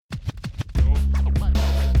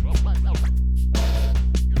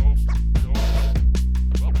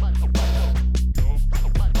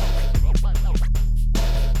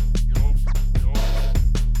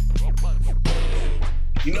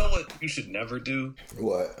never do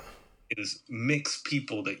What? is mix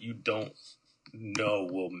people that you don't know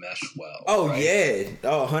will mesh well, Oh right? yeah.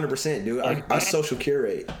 Oh, 100%, dude. Like I that, social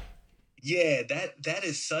curate. yeah, that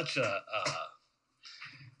is such a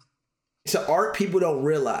It's an art people don't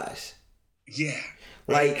realize. yeah,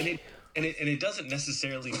 right? And Like, it doesn't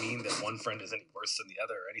necessarily mean that one friend is any worse than the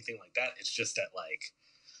other or anything like that. It's just that like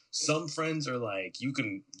some friends are like you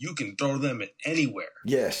can throw them anywhere,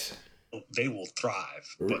 yes. they will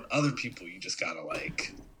thrive. But other people, you just gotta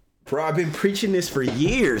like, Bro, I've been preaching this for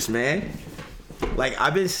years, man. Like,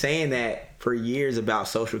 I've been saying that for years about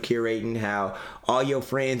social curating, how all your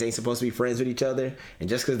friends ain't supposed to be friends with each other. And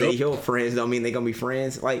just because they nope, your friends don't mean they gonna be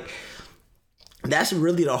friends. Like, that's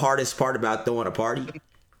really the hardest part about throwing a party.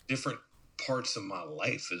 different parts of my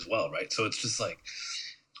life as well, right? So it's just like,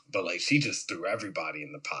 but like she just threw everybody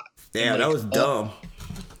in the pot, and Yeah, that like was dumb.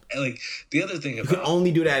 and like the other thing You can about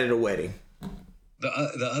only do that at a wedding.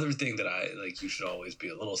 the other thing that I like, you should always be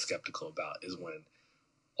a little skeptical about is when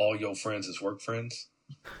all your friends is work friends.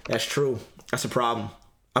 That's true. That's a problem.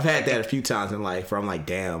 I've had Like that that, a few times in life where I'm like,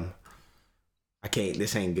 damn, I can't,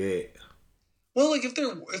 this ain't good. well, like if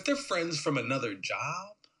they're friends from another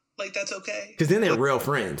job, like that's okay. Because then they're But real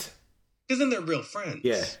friends. because then they're real Yeah.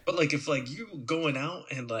 friends. But like if like you going out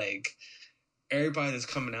and like everybody that's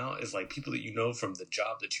coming out is like people that you know from the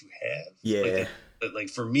job that you have, like Yeah. like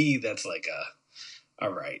for me that's like all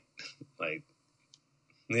right, like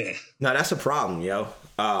yeah, No, that's a problem, yo.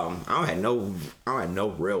 I don't have no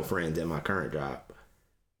real friends in my current job,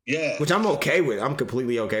 yeah. which I'm okay with. I'm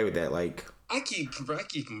completely okay with that. Like, I keep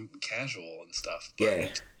them casual and stuff, but yeah,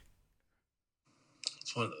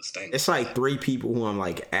 it's one of those things. it's like 3 people who I'm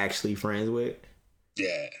like actually friends with.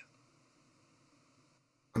 Yeah,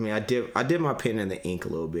 I mean, I did my pen in the ink a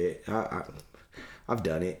little bit. I've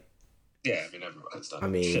done it. yeah. I mean, everybody's done I it.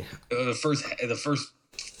 mean, Shit. The first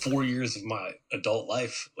 4 years of my adult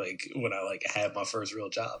life, like when I like had my first real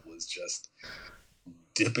job, was just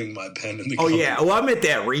dipping my pen in the oh company. yeah. Well, I meant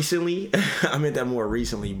that recently. I meant that more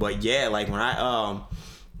recently. But yeah, like when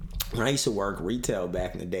I used to work retail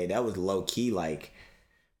back in the day, that was low key like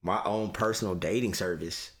my own personal dating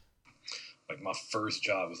service. Like my first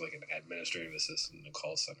job was like an administrative assistant in a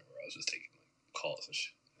call center where I was just taking like calls and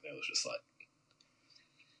shit, and it was just like,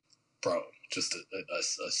 bro, just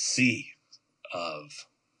a sea of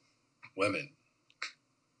women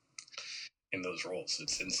in those roles.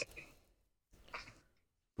 It's insane.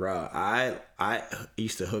 Bro, I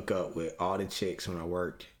used to hook up with all the chicks when I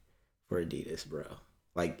worked for Adidas, bro.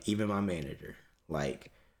 Like even my manager.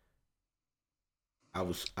 Like I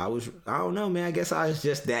don't know, man. I guess I was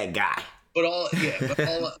just that guy. But all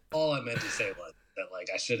I meant to say was that like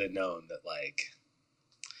I should have known that like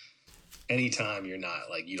anytime you're not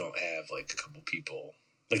like you don't have like a couple people,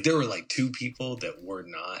 like there were like 2 people that were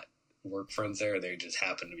not work friends there. They just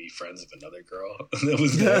happened to be friends of another girl that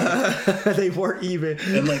was there, They weren't even.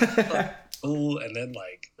 and like cool. And then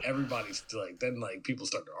like everybody's like then like people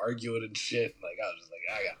started arguing and shit. Like I was just like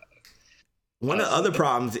One I of the was other like,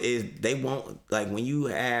 problems is they won't like when you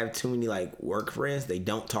have too many like work friends, they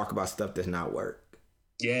don't talk about stuff that's not work.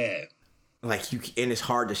 yeah, Like and it's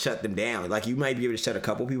hard to shut them down. Like you might be able to shut a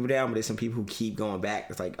couple people down, but there's some people who keep going back.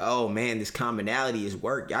 It's like, oh man, this commonality is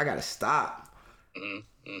work. Y'all gotta stop.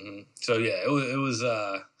 So yeah, it was.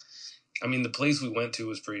 I mean, the place we went to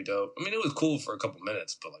was pretty dope. I mean, it was cool for a couple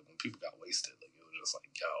minutes, but like when people got wasted, like it was just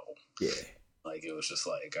like, yo, Yeah. like it was just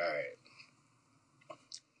like, all right.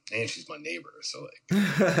 And she's my neighbor, so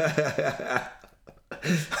like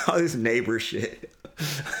All this neighbor shit.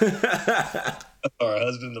 our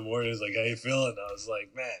husband in the morning was like, "How you feeling?" I was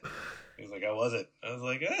like, "Man," he was like, "I wasn't." I was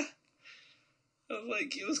like, "Eh." I was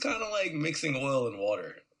like, it was kind of like mixing oil and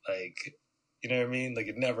water, like you know what I mean? Like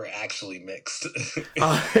it never actually mixed.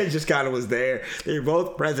 It just kind of was there. They were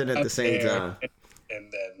both present at the same There, time.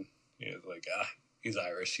 and then he was like, he's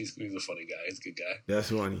Irish. He's a funny guy. He's a good guy. That's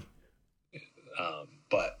funny.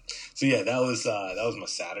 But so yeah, that was my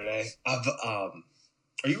Saturday.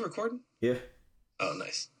 Are you recording? Yeah. Oh,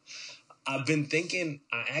 nice. I've been thinking.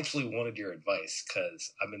 I actually wanted your advice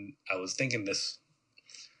because I was thinking this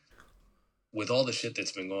with all the shit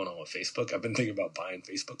that's been going on with Facebook. I've been thinking about buying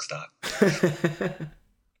Facebook stock.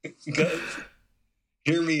 Because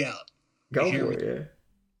hear me out. Go Hear for me. it, yeah.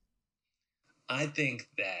 I think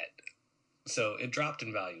that so it dropped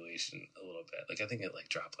in valuation a little bit. Like I think it like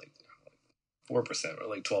dropped like 4% or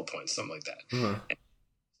like 12 points, something like that. Uh-huh.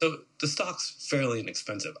 So the stock's fairly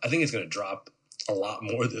inexpensive. I think it's going to drop a lot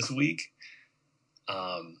more this week.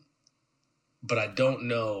 But I don't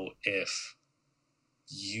know if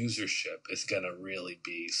usership is going to really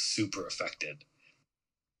be super affected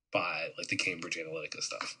by like the Cambridge Analytica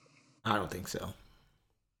stuff. I don't think so.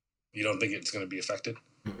 You don't think it's going to be affected?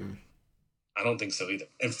 Mm-mm. I don't think so either.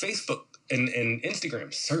 And Facebook and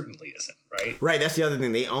Instagram certainly isn't, right? Right, that's the other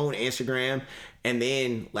thing. They own Instagram, and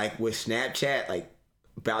then like with Snapchat, like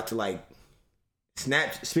about to like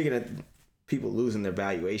Speaking of people losing their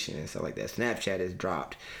valuation and stuff like that, Snapchat has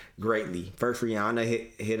dropped greatly. First, Rihanna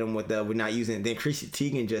hit them with the "we're not using it." Then Chrissy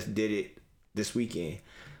Teigen just did it this weekend.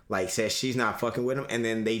 Like says she's not fucking with him, and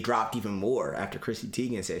then they dropped even more after Chrissy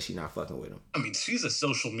Teigen said she's not fucking with him. I mean, she's a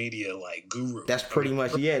social media like guru. That's pretty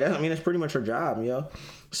much that's pretty much her job, yo.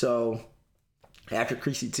 So after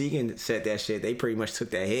Chrissy Teigen said that shit, they pretty much took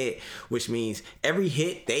that hit, which means every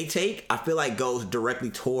hit they take, I feel like goes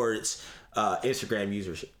directly towards Instagram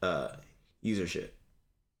usership.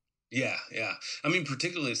 Yeah. I mean,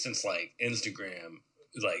 particularly since like Instagram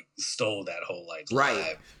like stole that whole like right.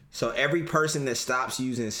 live. So every person that stops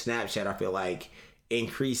using Snapchat, I feel like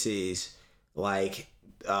increases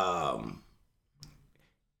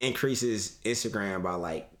Instagram by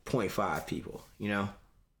like 0.5 people. You know?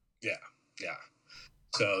 Yeah.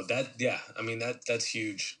 So I mean that's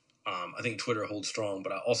huge. I think Twitter holds strong,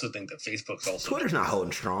 but I also think that Facebook's also Twitter's not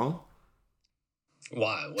holding strong.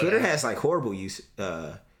 Why? Twitter has like horrible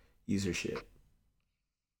usership.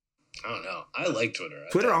 I don't know. I like Twitter.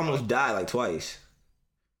 Twitter almost died like twice,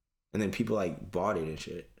 and then people like bought it and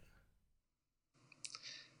shit.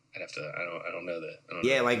 I'd have to. I don't know that.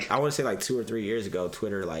 I want to say like 2 or 3 years ago,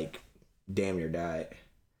 Twitter like damn near died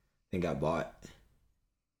and got bought.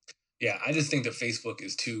 Yeah, I just think that Facebook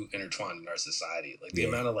is too intertwined in our society. Like the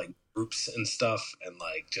amount of like groups and stuff, and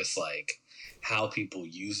like just like how people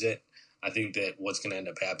use it. I think that what's going to end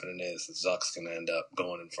up happening is Zuck's going to end up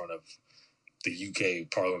going in front of the UK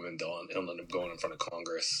Parliament. He'll end up going in front of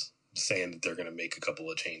Congress, saying that they're going to make a couple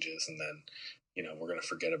of changes, and then we're going to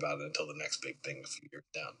forget about it until the next big thing a few years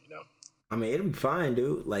down. I mean, it'll be fine,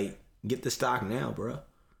 dude. Like, get the stock now, bro.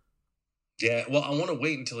 Yeah, well, I want to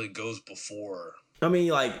wait until it goes before. I mean,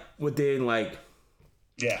 like within like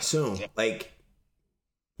soon, like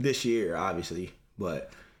this year, obviously.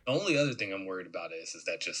 But the only other thing I'm worried about is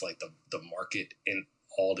that just like the market in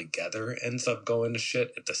altogether ends up going to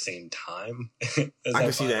shit at the same time. I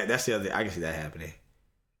can see that. That's the other. I can see that happening.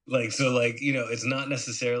 Like so, like it's not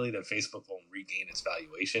necessarily that Facebook won't regain its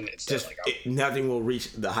valuation. It's just that, like, nothing will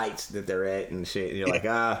reach the heights that they're at and shit. And you're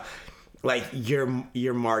like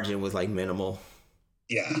your margin was like minimal.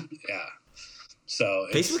 Yeah. So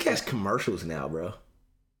Facebook has commercials now, bro.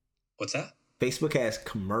 What's that? Facebook has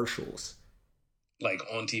commercials. Like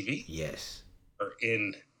on TV? Yes. Or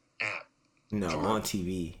in app? No, on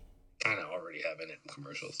TV. Kind of already have in it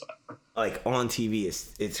commercials. Like on TV,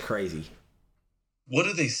 it's crazy. What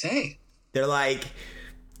do they say? They're like,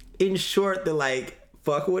 in short, they're like,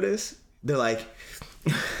 fuck with us. They're like,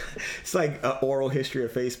 it's like an oral history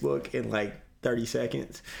of Facebook in like 30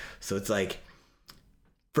 seconds. So it's like,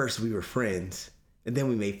 first we were friends, and then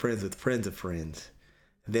we made friends with friends of friends.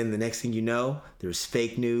 And then the next thing you know, there's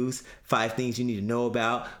fake news, 5 things you need to know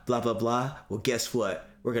about, blah, blah, blah. Well, guess what?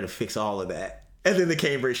 We're going to fix all of that. And then the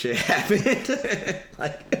Cambridge shit happened.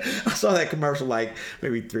 Like, I saw that commercial like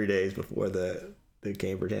maybe 3 days before the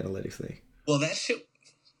Cambridge Analytics thing. Well, that shit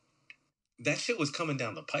was coming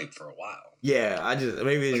down the pipe for a while. Yeah,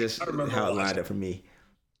 maybe it's just how it lined up for me.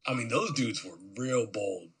 I mean, those dudes were real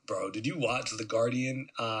bold, bro. Did you watch the Guardian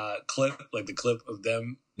clip? Like the clip of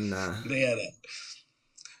them? Nah.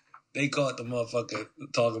 They caught the motherfucker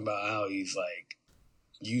talking about how he's like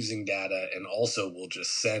using data and also will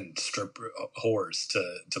just send stripper whores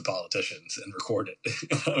to politicians and record it.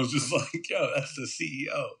 I was just like, yo, that's the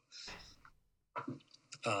CEO.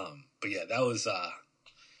 But yeah, that was. I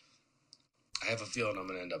have a feeling I'm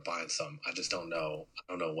gonna end up buying some. I just don't know. I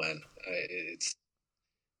don't know when. It's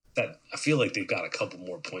that I feel like they've got a couple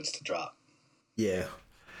more points to drop. Yeah.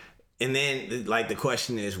 And then, like, the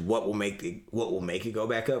question is, what will make it go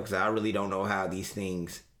back up? Because I really don't know how these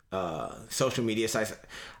things, social media sites,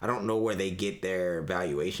 I don't know where they get their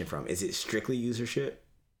valuation from. Is it strictly usership?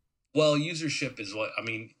 Well, usership is what I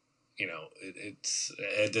mean. It's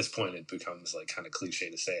at this point it becomes like kind of cliche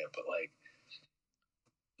to say it, but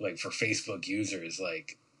like for Facebook users,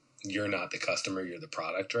 like you're not the customer, you're the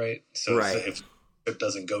product, right? So if it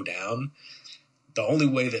doesn't go down. The only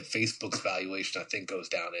way that Facebook's valuation, I think, goes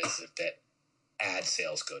down is if that ad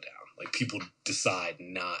sales go down. Like people decide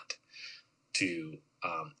not to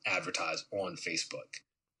advertise on Facebook.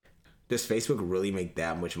 Does Facebook really make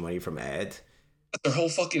that much money from ads? That's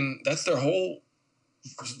their whole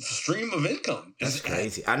stream of income. That's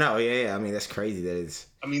crazy. I know. Yeah. I mean, that's crazy. That is.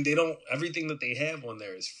 I mean, everything that they have on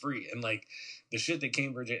there is free, and like the shit that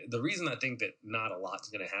Cambridge. The reason I think that not a lot's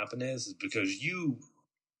going to happen is because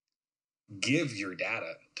give your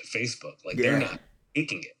data to Facebook. Like, Yeah. they're not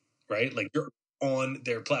taking it, right? Like, you're on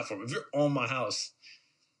their platform. If you're on my house,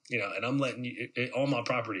 you know, and I'm letting you on my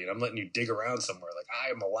property, and I'm letting you dig around somewhere, like, I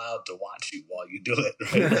am allowed to watch you while you do it,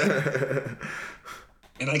 right? Like,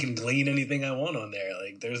 and I can glean anything I want on there.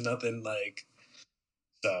 Like, there's nothing like.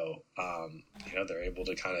 So, you know, they're able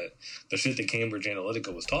to kind of, the shit that Cambridge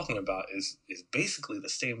Analytica was talking about is basically the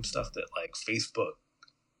same stuff that like Facebook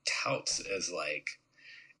touts as like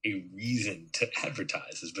a reason to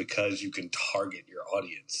advertise, is because you can target your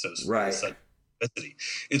audience. So Right. it's like specificity.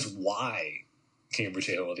 It's why Cambridge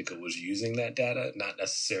Analytica was using that data, not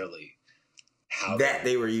necessarily how that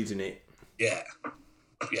they were using it. Yeah,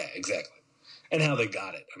 exactly, and how they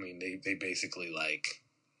got it. I mean, they basically like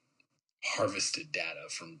harvested data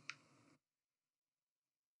from,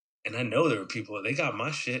 and I know there were people that they got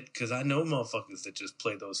my shit because I know motherfuckers that just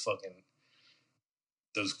play those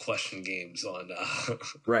question games on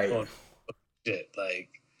Right. on shit,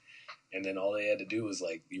 like, and then all they had to do was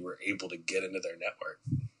like, you were able to get into their network.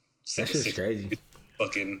 That's just crazy.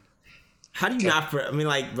 Fucking. How do you not? I mean,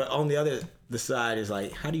 like, but on the side is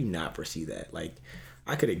like, how do you not foresee that? Like,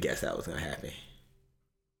 I could have guessed that was gonna happen.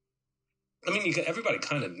 I mean, everybody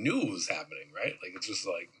kind of knew it was happening, right? Like, it's just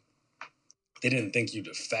like they didn't think you'd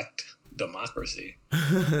affect democracy.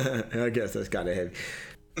 I guess that's kind of heavy.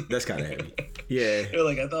 That's kind of heavy. Yeah. They're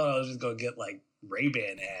like, I thought I was just gonna get like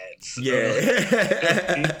Ray-Ban ads. Yeah.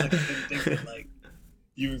 Like, I didn't think that like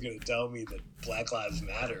you were gonna tell me that Black Lives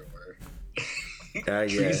Matter were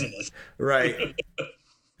treasonous. Right.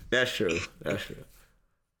 That's true. That's true.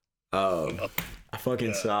 I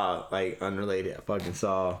fucking saw, like, unrelated. I fucking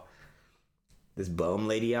saw this bum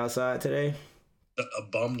lady outside today. A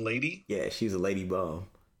bum lady? Yeah, she's a lady bum,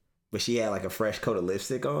 but she had like a fresh coat of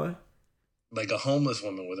lipstick on. Like a homeless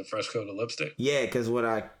woman with a fresh coat of lipstick? Yeah, because when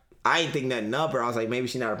I ain't think nothing of her. I was like, maybe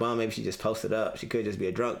she's not a bum. Maybe she just posted up. She could just be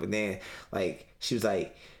a drunk. But then, like, she was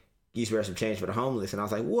like, you spare some change for the homeless. And I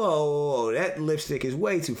was like, whoa, that lipstick is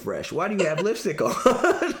way too fresh. Why do you have lipstick on?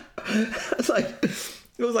 It's like,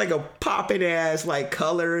 it was like a popping ass like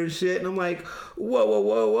color and shit. And I'm like,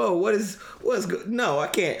 whoa. What's good? No, I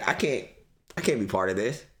can't be part of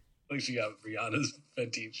this. Like she got Rihanna's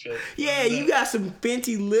Fenty shit. Yeah, you got some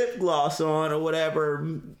Fenty lip gloss on or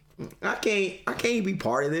whatever. I can't be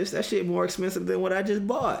part of this. That shit more expensive than what I just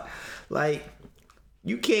bought. Like,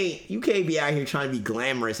 you can't be out here trying to be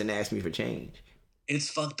glamorous and ask me for change. It's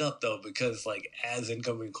fucked up though, because like as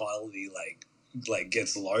income inequality like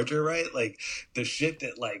gets larger, right? Like the shit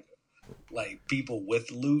that like people with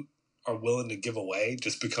loot are willing to give away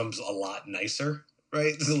just becomes a lot nicer,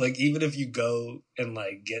 right? So like even if you go and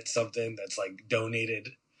like get something that's like donated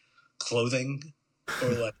clothing, or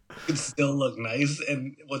like it still look nice,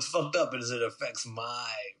 and what's fucked up is it affects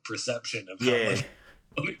my perception of how much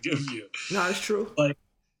I'm gonna give you. No, it's true. Like,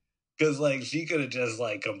 because like she could have just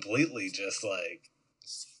like completely just like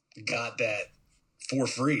got that for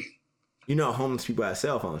free. You know, homeless people have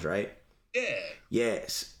cell phones, right? Yeah.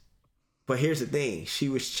 Yes. But here's the thing: she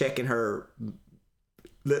was checking her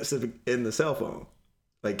lips in the cell phone,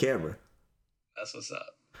 like camera. That's what's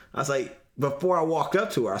up. I was like, before I walked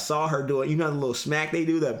up to her, I saw her doing, you know, the little smack they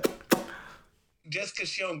do, the. Just because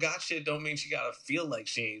she don't got shit don't mean she gotta feel like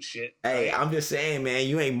she ain't shit. Hey, right? I'm just saying, man,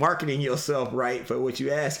 you ain't marketing yourself right for what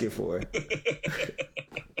you asking for.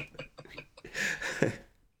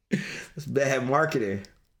 It's bad marketing.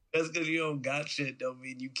 Just because you don't got shit don't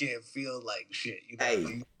mean you can't feel like shit. You know, Hey.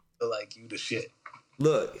 you feel like you the shit.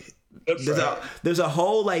 Look, there's a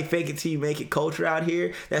whole like fake it till you make it culture out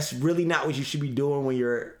here. That's really not what you should be doing when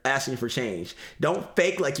you're asking for change. Don't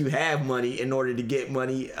fake like you have money in order to get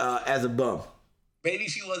money as a bum. Maybe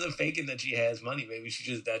she wasn't faking that she has money. Maybe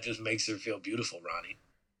that just makes her feel beautiful, Ronnie.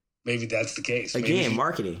 Maybe that's the case. Again,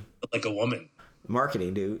 marketing. Like a woman.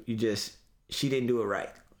 Marketing, dude. She didn't do it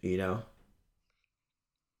right, you know?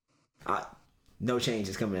 No change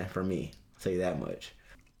is coming from me. I'll tell you that much.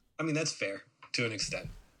 I mean, that's fair to an extent.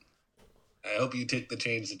 I hope you take the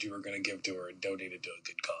change that you were going to give to her and donate it to a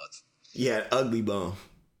good cause. Yeah, ugly bum.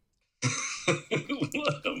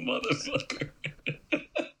 What a motherfucker.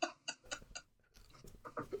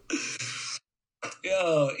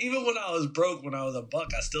 Yo, even when I was broke, when I was a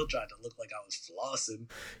buck, I still tried to look like I was flossing.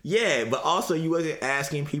 Yeah, but also you wasn't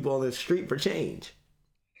asking people on the street for change.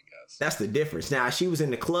 I guess. That's the difference. Now, she was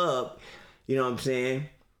in the club, you know what I'm saying?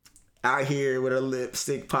 Out here with her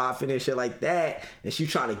lipstick popping and shit like that, and she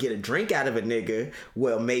trying to get a drink out of a nigga.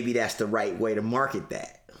 Well, maybe that's the right way to market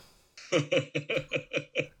that.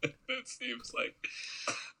 That seems like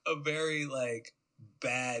a very like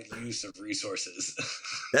bad use of resources.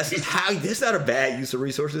 That's not a bad use of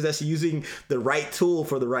resources. That's using the right tool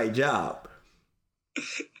for the right job.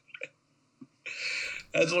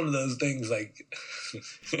 That's one of those things like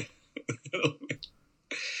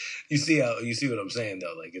you see what I'm saying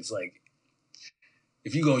though. Like it's like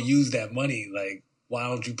if you gonna use that money, like why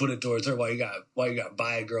don't you put it towards her? Why you got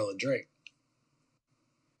buy a girl a drink?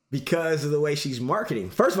 Because of the way she's marketing.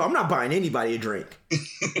 First of all, I'm not buying anybody a drink.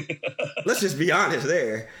 Let's just be honest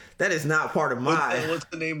there. That is not part of my... What's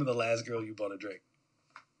the name of the last girl you bought a drink?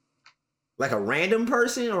 Like a random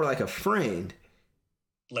person or like a friend?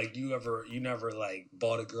 Like you never like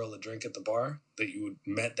bought a girl a drink at the bar that you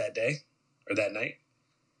met that day or that night?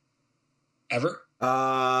 Ever?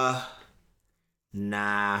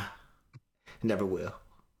 Nah. Never will.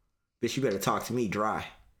 Bitch, you better talk to me dry.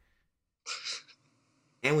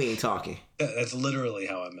 And we ain't talking. Yeah, that's literally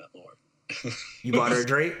how I met Lauren. You bought her a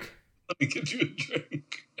drink? Let me get you a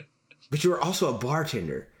drink. But you were also a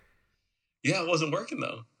bartender. Yeah, it wasn't working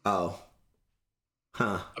though. Oh.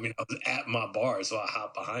 Huh. I mean, I was at my bar, so I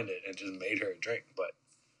hopped behind it and just made her a drink, but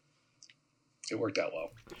it worked out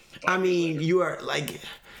well. I mean, you are like...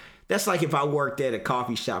 That's like if I worked at a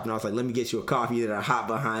coffee shop and I was like, let me get you a coffee, and I hop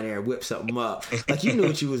behind there and whip something up. Like, you knew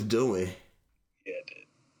what you was doing. Yeah,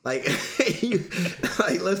 I did.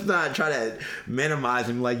 Like, let's not try to minimize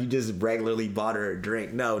him like you just regularly bought her a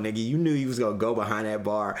drink. No, nigga, you knew he was going to go behind that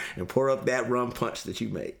bar and pour up that rum punch that you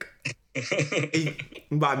make.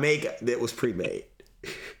 By make, that was pre-made.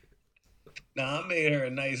 Nah, I made her a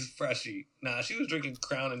nice freshie. Nah, she was drinking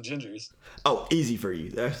Crown and Gingers. Oh, easy for you.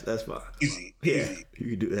 That's fine. Easy. Yeah, easy. You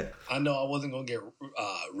can do that. I know I wasn't going to get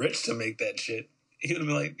Rich to make that shit. He would have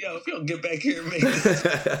been like, yo, if you don't get back here and make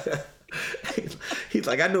this. He's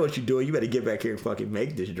like, I know what you're doing. You better get back here and fucking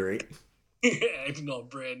make this drink. Yeah, even though I'm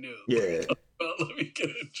brand new. Yeah. Let me get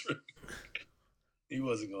a drink. He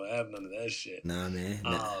wasn't going to have none of that shit. Nah, man.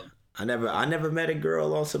 Nah. I never met a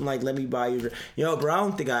girl on some like, let me buy you a drink. Yo, bro, I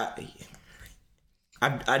don't think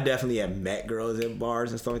I definitely have met girls at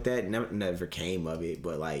bars and stuff like that. Never came of it,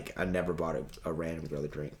 but like I never bought a random girl a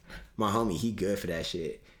drink. My homie, he good for that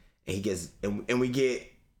shit, and he gets and we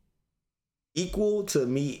get equal to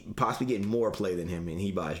me possibly getting more play than him, and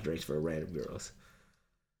he buys drinks for random girls.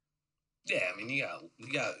 Yeah, I mean you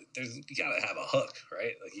gotta have a hook,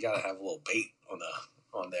 right? Like you gotta have a little bait on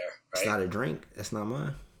there, right? It's not a drink. That's not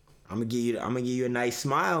mine. I'm gonna give you a nice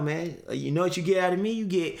smile, man. You know what you get out of me? You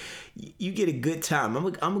get a good time.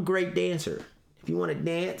 I'm a great dancer. If you want to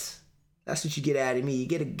dance, that's what you get out of me. You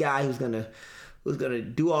get a guy who's gonna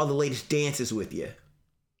do all the latest dances with you.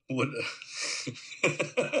 What?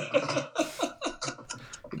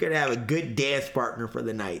 You're gonna have a good dance partner for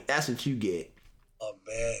the night. That's what you get. Oh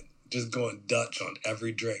man, just going Dutch on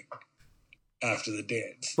every drink after the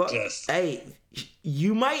dance. But hey,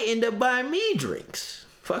 you might end up buying me drinks.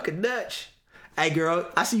 Fucking Dutch. Hey girl,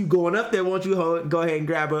 I see you going up there. Won't you go ahead and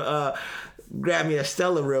grab me a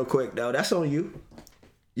Stella real quick though? That's on you.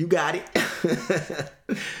 You got it.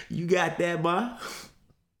 You got that, ma.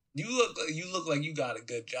 You look like you got a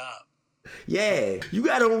good job. Yeah, you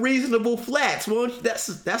got on reasonable flats, won't you?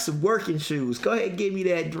 That's some working shoes. Go ahead and give me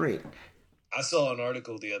that drink. I saw an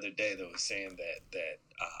article the other day that was saying that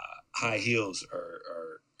high heels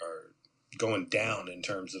are going down in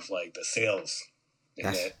terms of like the sales.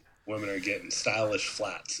 And that women are getting stylish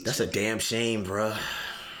flats. That's a damn shame, bro.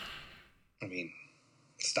 I mean,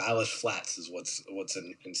 stylish flats is what's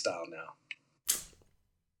in style now.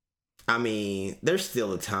 I mean, there's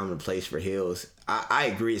still a time and place for heels. I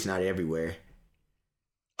agree it's not everywhere.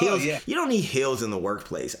 Heels, yeah. You don't need heels in the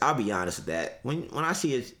workplace. I'll be honest with that. When I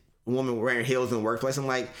see a woman wearing heels in the workplace, I'm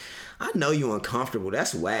like, I know you're uncomfortable.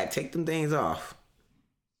 That's whack. Take them things off.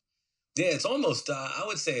 Yeah, it's almost, I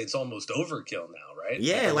would say it's almost overkill now, right?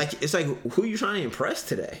 Yeah, like it's like, who are you trying to impress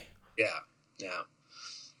today? Yeah.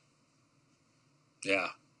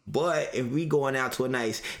 But if we going out to a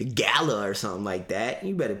nice gala or something like that,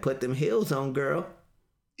 you better put them heels on, girl.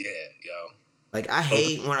 Yeah, yo. Like, I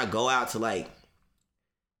hate when I go out to, like,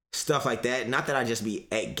 stuff like that. Not that I just be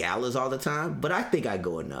at galas all the time, but I think I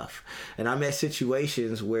go enough. And I'm at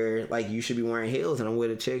situations where, like, you should be wearing heels, and I'm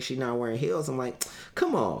with a chick, she's not wearing heels. I'm like,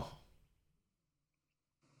 come on.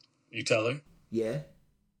 You tell her? Yeah.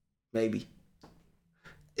 Maybe.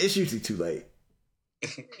 It's usually too late.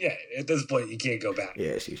 Yeah, at this point, you can't go back.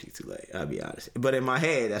 Yeah, it's usually too late. I'll be honest. But in my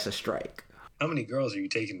head, that's a strike. How many girls are you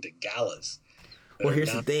taking to galas? Well,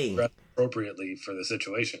 here's the thing. Appropriately for the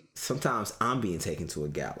situation. Sometimes I'm being taken to a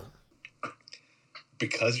gala.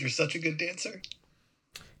 Because you're such a good dancer?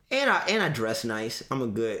 And I dress nice. I'm a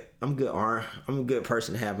good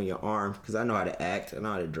person to have in your arm because I know how to act. I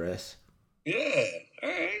know how to dress. Yeah,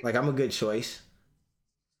 Like, I'm a good choice.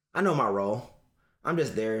 I know my role. I'm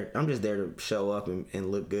just there. I'm just there to show up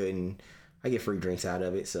and look good, and I get free drinks out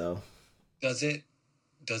of it. So, Does it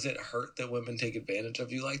hurt that women take advantage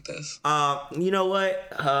of you like this? you know what?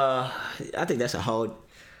 I think that's a whole.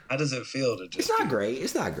 How does it feel to just? It's not great.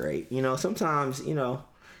 It's not great. You know, sometimes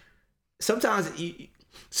sometimes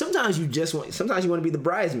you just want. Sometimes you want to be the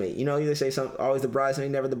bridesmaid. You know, they say always the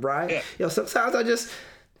bridesmaid, never the bride. Yeah. You know, sometimes I just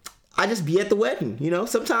be at the wedding. You know,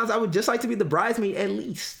 sometimes I would just like to be the bridesmaid at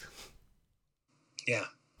least. Yeah.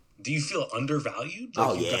 Do you feel undervalued?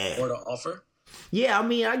 Oh, you yeah. got more to offer? Yeah, I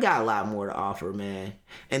mean, I got a lot more to offer, man.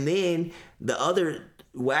 And then the other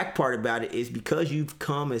whack part about it is because you've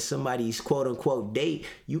come as somebody's quote unquote date,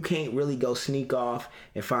 you can't really go sneak off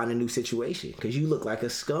and find a new situation because you look like a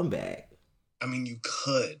scumbag. I mean, you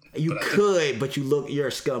could. But you're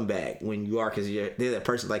a scumbag when you are, because they're that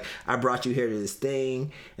person like, I brought you here to this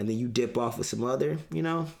thing, and then you dip off with some other, you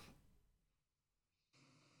know?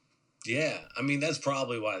 Yeah, I mean, that's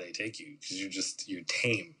probably why they take you, because you're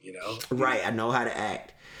tame, you know? Right, I know how to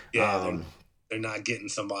act. Yeah, they're not getting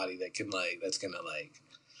somebody that can, that's gonna,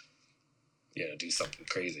 do something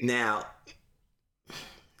crazy. Now,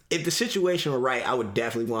 if the situation were right, I would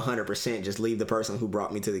definitely 100% just leave the person who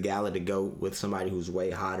brought me to the gala to go with somebody who's way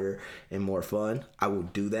hotter and more fun. I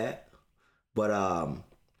would do that. But, I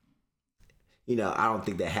don't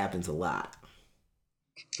think that happens a lot.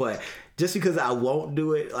 But just because I won't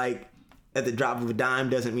do it, at the drop of a dime,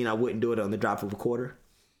 doesn't mean I wouldn't do it on the drop of a quarter.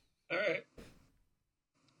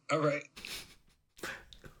 All right.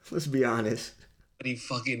 Let's be honest. How many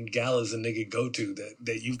fucking galas a nigga go to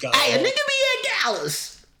that you've got? Hey, a nigga be at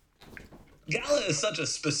galas. Gala is such a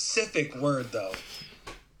specific word, though.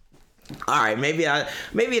 All right, maybe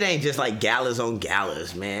it ain't just like galas on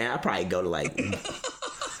galas, man. I probably go to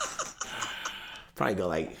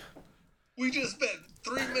We just spent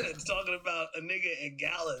 3 minutes talking about a nigga at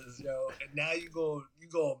galas, yo, and now you go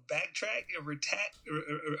backtrack and retract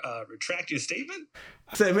your statement.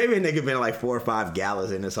 I said maybe a nigga been to 4 or 5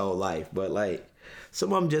 galas in his whole life, but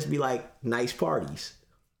some of them just be nice parties.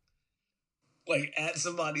 At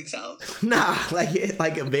somebody's house? Nah,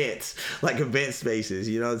 events, event spaces.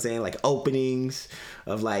 You know what I'm saying? Openings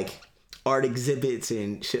of art exhibits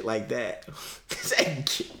and shit like that.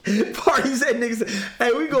 Parties that niggas.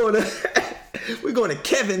 Hey, we going to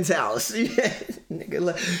Kevin's house.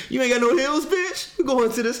 Nigga, you ain't got no heels, bitch. We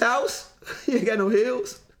going to this house. You ain't got no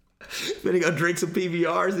heels. Better go drink some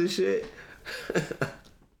PBRs and shit.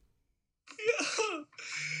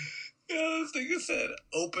 Yeah, this nigga said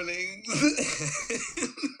openings.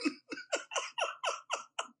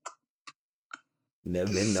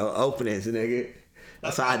 Never been no openings, nigga.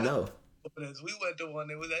 That's how I know. Openings. We went to one.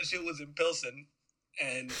 That shit was in Pilsen,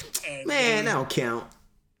 and man, that don't count.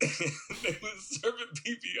 They was serving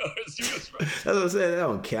PBRs. You was right. That's what I'm saying. That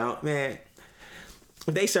don't count, man.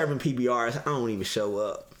 If they serving PBRs, I don't even show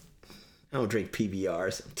up. I don't drink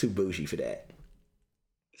PBRs. I'm too bougie for that.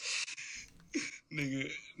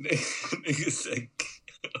 Nigga said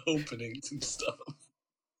openings and stuff.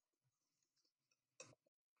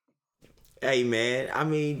 Hey, man, I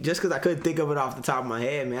mean, just because I couldn't think of it off the top of my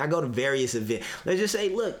head, man, I go to various events. Let's just say,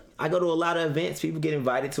 look, I go to a lot of events. People get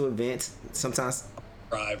invited to events. Sometimes.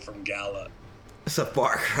 Drive from gala. It's a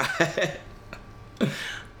far cry.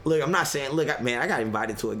 Look, I'm not saying, man, I got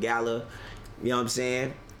invited to a gala, you know what I'm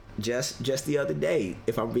saying? Just the other day,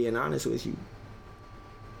 if I'm being honest with you.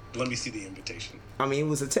 Let me see the invitation. I mean, it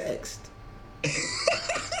was a text.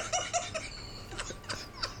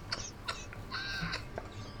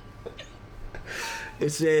 It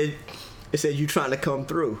said you trying to come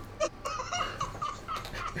through.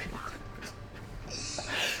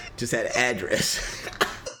 Just had an address. I'm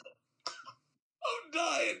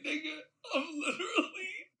dying, nigga. I'm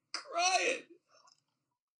literally crying.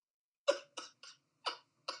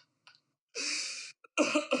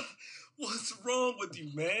 What's wrong with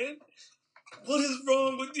you, man? What is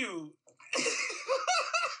wrong with you?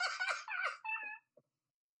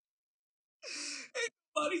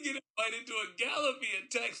 Anybody get invited to a gala via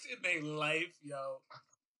text in their life, yo.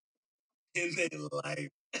 In their life.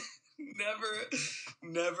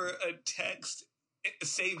 Never a text,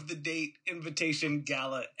 save the date, invitation,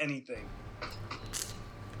 gala, anything.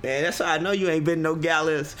 Man, that's why I know you ain't been no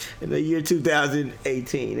galas in the year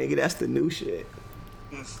 2018, nigga. That's the new shit.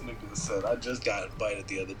 This nigga said, I just got invited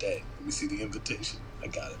the other day. Let me see the invitation. I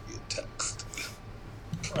got it via text.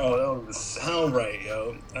 Bro, that don't even sound right,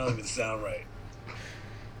 yo. That don't even sound right.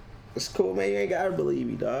 It's cool, man. You ain't gotta believe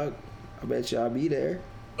me, dog. I bet y'all be there.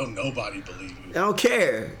 Oh, nobody believe you. I don't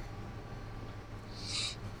care.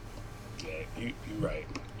 Yeah, You right.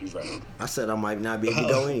 You're right. I said I might not be able to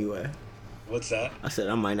go anyway. What's that? I said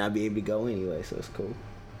I might not be able to go anyway, so it's cool.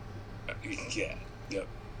 Yeah. Yep.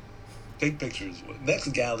 Take pictures. Next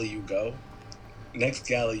gala you go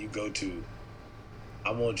to,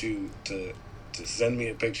 I want you to send me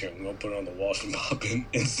a picture. I'm gonna put it on the Walsh and Poppin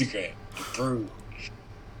Instagram to prove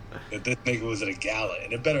that this nigga was at a gala,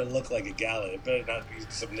 and it better look like a gala. It better not be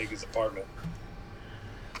some nigga's apartment.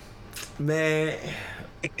 Man,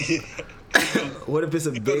 what if it's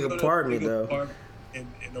a big apartment though? Apartment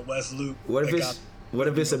in the West Loop. What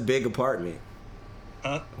if it's a big apartment?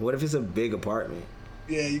 Huh? What if it's a big apartment?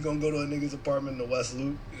 Yeah, you gonna go to a nigga's apartment in the West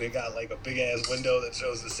Loop. They got like a big ass window that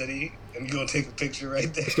shows the city, and you gonna take a picture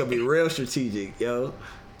right there. It's gonna be real strategic, yo.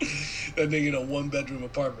 That nigga in a 1-bedroom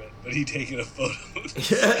apartment, but he taking a photo.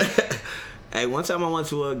 Hey, one time I went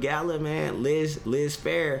to a gala, man. Liz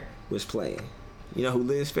Phair was playing. You know who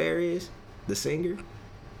Liz Phair is? The singer?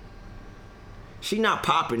 She not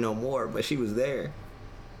popping no more, but she was there.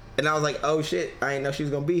 And I was like, oh shit, I didn't know she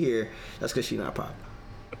was gonna be here. That's because she not popping.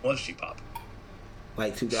 Was she popping?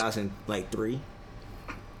 Like 2003.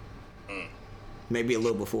 Maybe a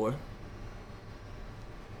little before.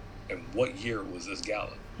 And what year was this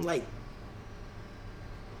gala? Like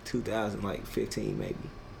 2015 maybe.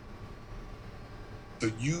 So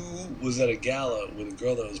you was at a gala with a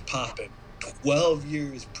girl that was popping 12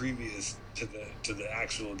 years previous to the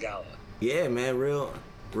actual gala. Yeah, man, real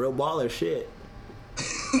baller shit.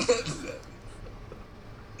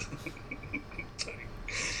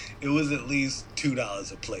 It was at least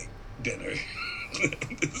 $2 a plate dinner.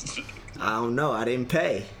 I don't know. I didn't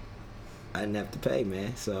pay. I didn't have to pay,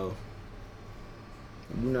 man. So,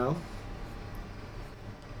 you know.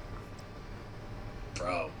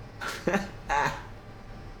 Bro,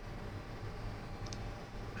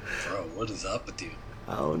 what is up with you?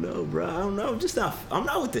 I don't know, bro. I don't know. I'm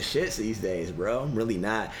not with the shits these days, bro. I'm really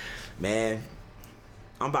not. Man,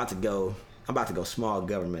 I'm about to go small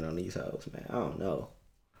government on these hoes, man. I don't know.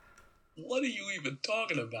 What are you even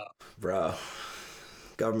talking about? Bro,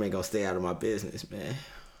 government gonna stay out of my business, man.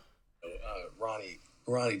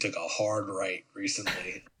 Ronnie took a hard right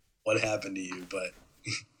recently. What happened to you? But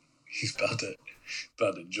he's about to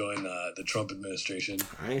join the Trump administration.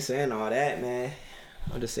 I ain't saying all that, man.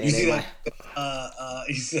 I'm just saying He they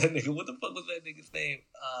said, nigga, what the fuck was that nigga's name?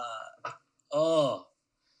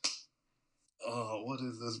 What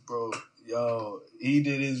is this, bro? Yo, he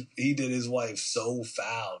did his wife so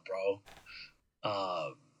foul, bro.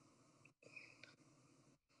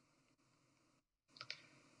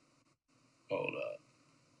 Hold up.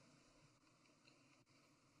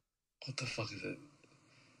 What the fuck is it?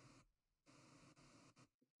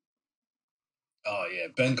 Oh yeah,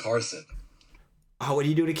 Ben Carson. Oh, what do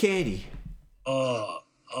you do to Candy? Bro,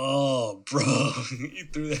 he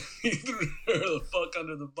threw her the fuck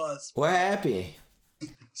under the bus. What happened?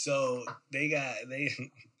 So they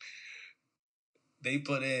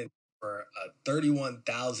put in for a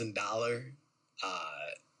 $31,000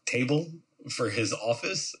 table for his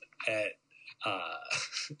office at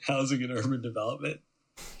Housing and Urban Development,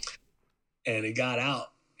 and it got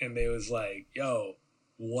out, and they was like, "Yo,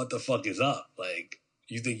 what the fuck is up? Like,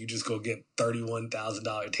 you think you just go get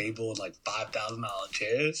 $31,000 table and like $5,000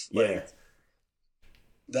 chairs? Yeah, like,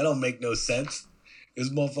 that don't make no sense." This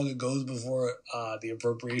motherfucker goes before the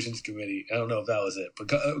Appropriations Committee. I don't know if that was it, but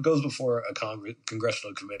goes before a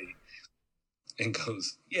congressional committee and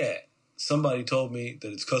goes, "Yeah, somebody told me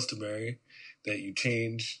that it's customary that you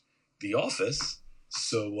change the office,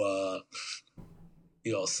 so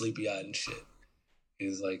you all sleepy-eyed and shit."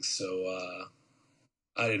 He's like, "So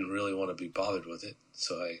I didn't really want to be bothered with it,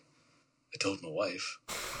 so I told my wife,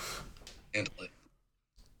 handle it."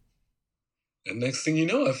 And next thing you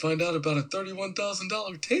know, I find out about a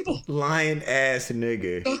 $31,000 table. Lying ass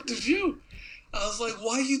nigga. Dr. View. I was like,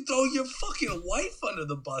 why you throw your fucking wife under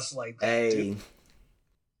the bus like that, dude?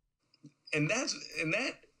 And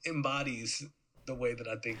that embodies the way that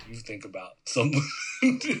I think you think about someone.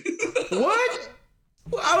 What?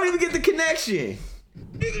 Well, I don't even get the connection.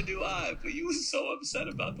 Neither do I, but you were so upset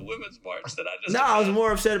about the women's march that I just... No, I was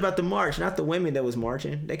more upset about the march, not the women that was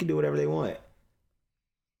marching. They can do whatever they want.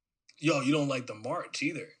 Yo, you don't like the march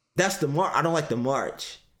either. That's the march. I don't like the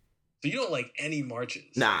march. So you don't like any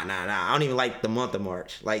marches? Nah. I don't even like the month of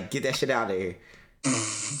March. Like, get that shit out of here.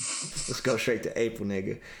 Let's go straight to April,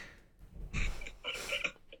 nigga.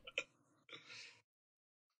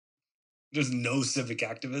 Just no civic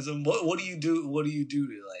activism? What do you do? What do you do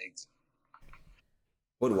to like...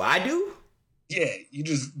 What do I do? Yeah, you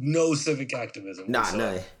just no civic activism. Nah,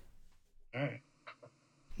 none. All right.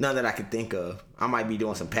 None that I can think of. I might be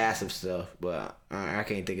doing some passive stuff, but I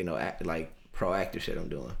can't think of no proactive shit I'm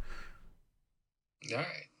doing. All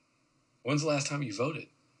right. When's the last time you voted?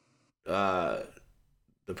 The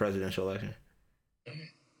presidential election. All right.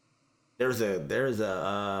 There's a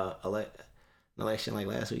an election like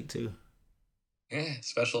last week too. Yeah,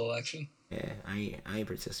 special election. Yeah, I ain't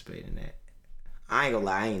participating in that. I ain't gonna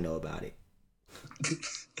lie, I ain't know about it.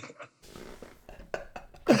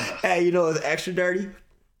 Hey, you know what's extra dirty?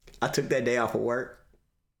 I took that day off of work.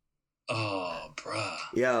 Oh, bruh.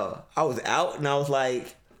 Yo, I was out and I was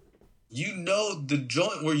like, you know the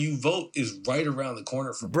joint where you vote is right around the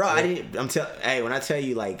corner from bro, hey, when I tell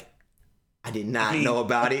you, like, I did not know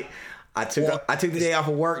about it. I took the day off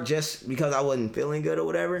of work just because I wasn't feeling good or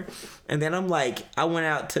whatever. And then I'm like, I went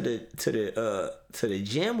out to the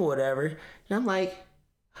gym or whatever, and I'm like,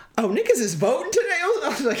 oh, niggas is voting today. I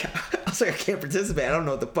was like, I can't participate. I don't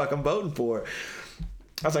know what the fuck I'm voting for.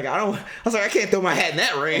 I can't throw my hat in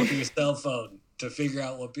that ring. With your cell phone to figure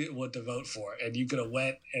out what to vote for, and you could have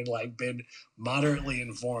went and like been moderately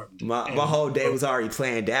informed. My whole day was already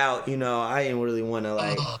planned out. You know, I didn't really want to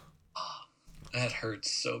like. That hurts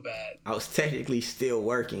so bad. I was technically still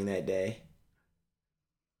working that day.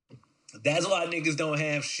 That's why niggas don't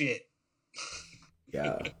have shit.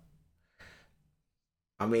 Yeah.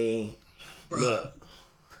 I mean, bruh.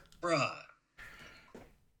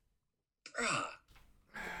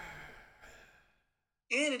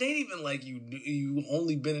 And it ain't even like you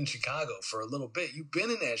only been in Chicago for a little bit. You've been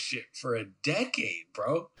in that shit for a decade,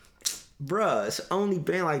 bro. Bruh, it's only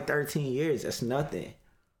been like 13 years. That's nothing.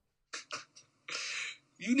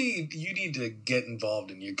 You need to get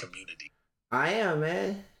involved in your community. I am,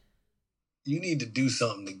 man. You need to do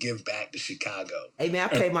something to give back to Chicago. Hey, man,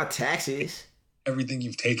 I pay my taxes. Everything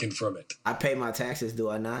you've taken from it. I pay my taxes, do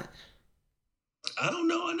I not? I don't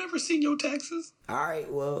know. I never seen your taxes. All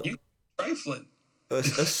right, well. You trifling.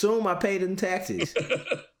 Assume I paid them taxes.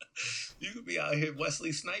 You could be out here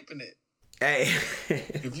Wesley sniping it. Hey.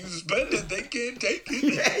 If you spend it, they can't take it.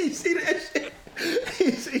 Yeah, you see that shit?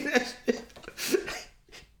 You see that shit?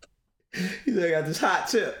 He said, I got this hot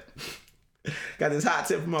tip. Got this hot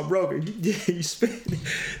tip from my broker. You spend it.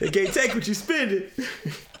 They can't take what you spend it.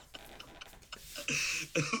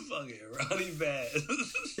 Fucking Ronnie Bad.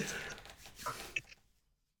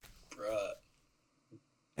 Bruh.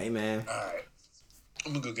 Hey, man. All right.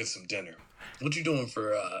 I'm gonna go get some dinner. What you doing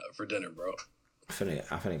for dinner, bro? I'm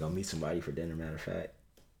finna go meet somebody for dinner, matter of fact.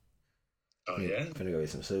 Oh, yeah? I'm finna go get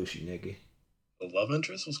some sushi, nigga. A love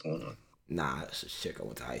interest? What's going on? Nah, it's a chick I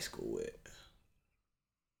went to high school with.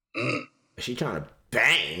 Mm. If she trying to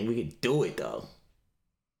bang, we could do it, though.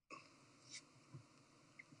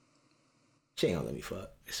 She ain't gonna let me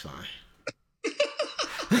fuck. It's fine.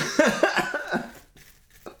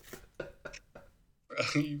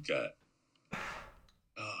 Bro, you got...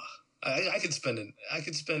 I could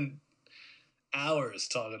spend hours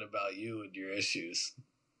talking about you and your issues.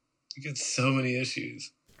 You got so many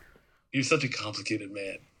issues. You're such a complicated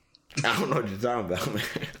man. I don't know what you're talking about, man.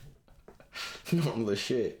 Normal as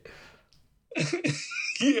shit. Yeah,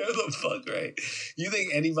 the fuck, right? You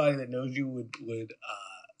think anybody that knows you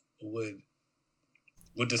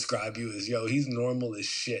would describe you as, yo, he's normal as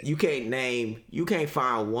shit? You can't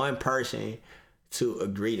find one person to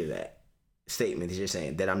agree to that statement that you're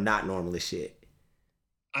saying, that I'm not normal as shit.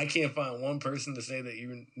 I can't find one person to say that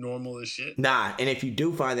you're normal as shit. Nah, and if you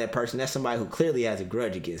do find that person, that's somebody who clearly has a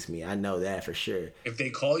grudge against me. I know that for sure. If they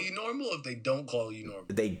call you normal, if they don't call you normal.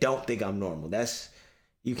 They don't think I'm normal.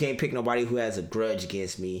 You can't pick nobody who has a grudge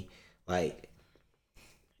against me. Like,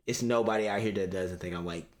 it's nobody out here that doesn't think I'm,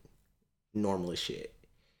 like, normal as shit.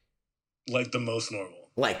 Like the most normal.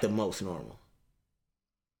 Like the most normal.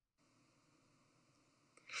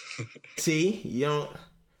 See? You don't...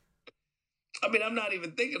 I mean, I'm not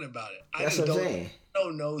even thinking about it. That's what I'm saying. I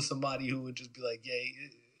don't know somebody who would just be like, yeah,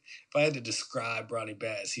 if I had to describe Ronnie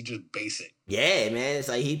Bass, he just basic. Yeah, man. It's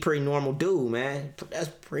like, he pretty normal dude, man. That's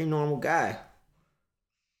a pretty normal guy.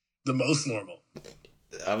 The most normal.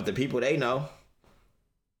 Of the people they know.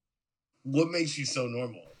 What makes you so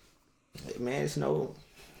normal? Man, it's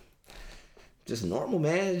just normal,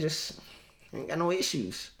 man. Just ain't got no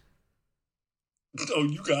issues. Oh,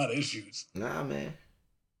 you got issues. Nah, man.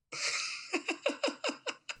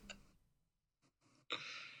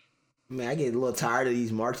 Man, I get a little tired of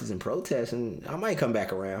these marches and protests, and I might come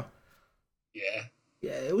back around. Yeah.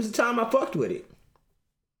 Yeah, it was the time I fucked with it.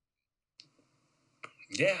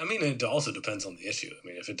 Yeah, I mean, it also depends on the issue. I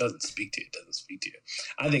mean, if it doesn't speak to you, it doesn't speak to you.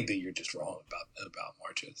 I think that you're just wrong about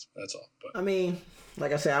marches. That's all. But I mean,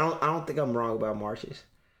 like I said, I don't think I'm wrong about marches.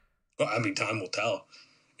 Well, I mean, time will tell.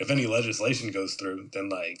 If any legislation goes through, then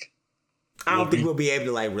I don't think we'll be able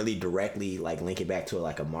to like really directly like link it back to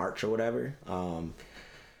like a march or whatever. I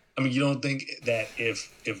mean, you don't think that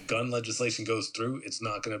if gun legislation goes through, it's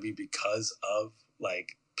not going to be because of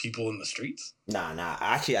like people in the streets? Nah.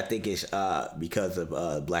 Actually, I think it's because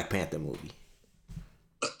of Black Panther movie.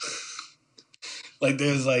 Like,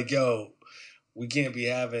 there's like, yo, we can't be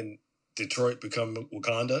having Detroit become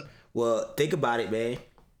Wakanda. Well, think about it, man.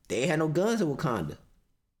 They ain't had no guns in Wakanda.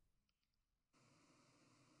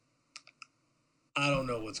 I don't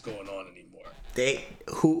know what's going on anymore.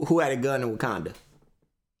 Who had a gun in Wakanda?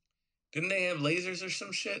 Didn't they have lasers or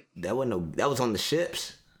some shit? That was on the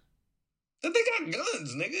ships. That they got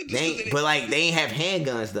guns, nigga. They ain't have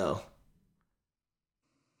handguns though.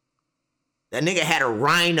 That nigga had a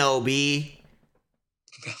rhino, B.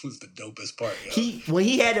 That was the dopest part, yo. When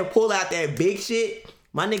he had to pull out that big shit,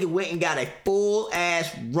 my nigga went and got a full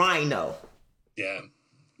ass rhino. Yeah,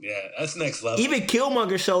 that's next level. Even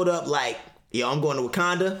Killmonger showed up like, yo, I'm going to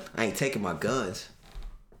Wakanda. I ain't taking my guns.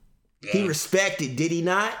 Yeah. He respected, did he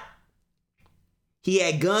not? He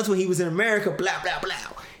had guns when he was in America, blah, blah, blah.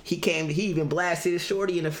 He even blasted his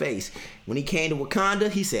shorty in the face. When he came to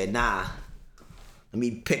Wakanda, he said, nah, let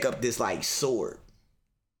me pick up this, like, sword.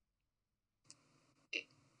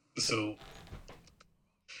 So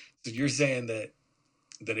you're saying that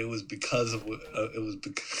it was because of, it was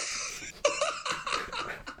because...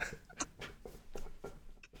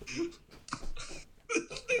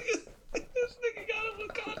 this nigga got a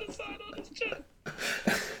Wakanda sign on his chest.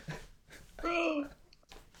 Bro,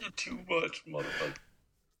 you're too much, motherfucker.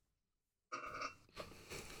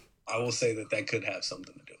 I will say that could have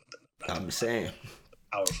something to do with it. I'm saying.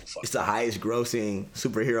 Powerful fuck. It's the highest grossing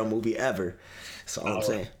superhero movie ever. That's all I'm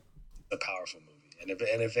saying. A powerful movie. And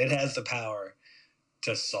if it has the power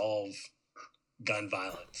to solve gun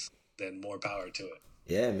violence, then more power to it.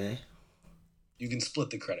 Yeah, man. You can split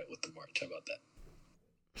the credit with the march. How about that?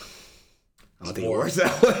 I don't think it works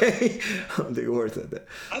that way. I don't think it works like that.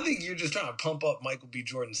 I think you're just trying to pump up Michael B.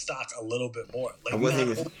 Jordan's stock a little bit more. Like, I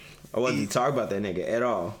wasn't talking about that nigga at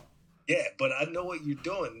all. Yeah, but I know what you're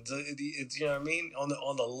doing. It's you know what I mean? On the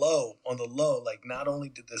low, like, not only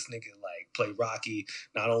did this nigga like play Rocky,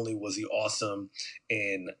 not only was he awesome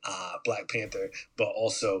in Black Panther, but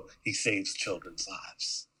also he saves children's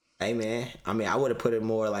lives. Hey man, I mean, I would have put it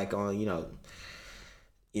more like on, you know,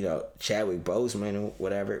 Chadwick Boseman or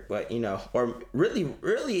whatever, but or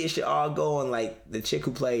really it should all go on like the chick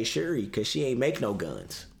who plays Shuri, because she ain't make no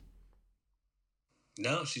guns.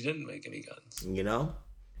 No, she didn't make any guns.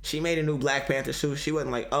 She made a new Black Panther suit. She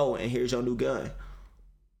wasn't like, oh, and here's your new gun.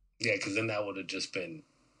 Yeah, because then that would have just been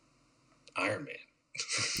Iron Man.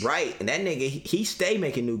 Right, and that nigga, he stay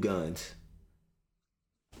making new guns.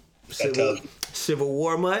 Civil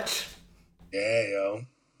War much? Yeah, yo.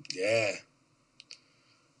 Yeah.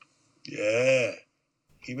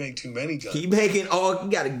 He made too many guns. He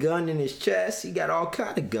got a gun in his chest. He got all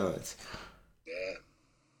kind of guns. Yeah.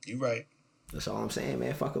 You right. That's all I'm saying,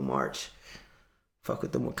 man. Fuck a march. Fuck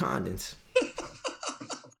with them Wakandans.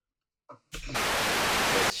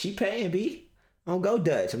 She paying, B. Don't go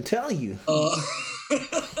Dutch. I'm telling you.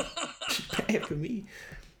 She paying for me.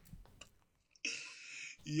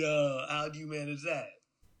 Yo, how'd you manage that?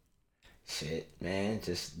 Shit, man.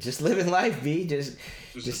 Just living life, B. Just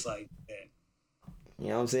like that. You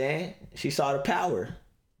know what I'm saying? She saw the power.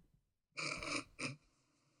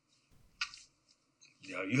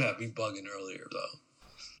 Yo, you had me bugging earlier, though.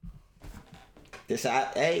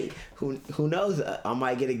 Who knows? I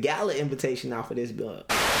might get a gala invitation out for this bill.